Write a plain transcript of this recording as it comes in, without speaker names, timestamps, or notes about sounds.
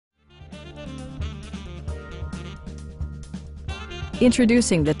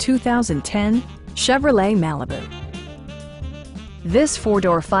Introducing the 2010 Chevrolet Malibu. This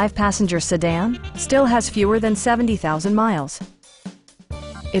four-door, five-passenger sedan still has fewer than 70,000 miles.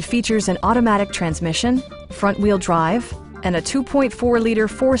 It features an automatic transmission, front-wheel drive, and a 2.4-liter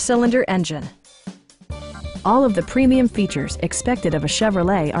four-cylinder engine. All of the premium features expected of a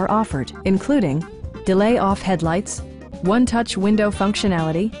Chevrolet are offered, including delay-off headlights, one-touch window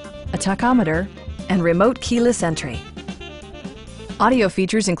functionality, a tachometer, and remote keyless entry. Audio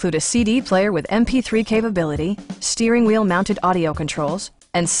features include a CD player with MP3 capability, steering wheel mounted audio controls,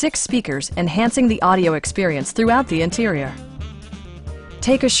 and 6 speakers enhancing the audio experience throughout the interior.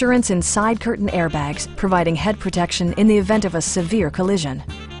 Take assurance in side curtain airbags, providing head protection in the event of a severe collision.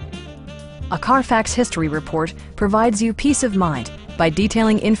 A Carfax history report provides you peace of mind by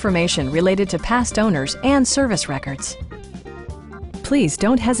detailing information related to past owners and service records. Please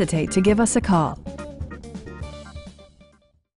don't hesitate to give us a call.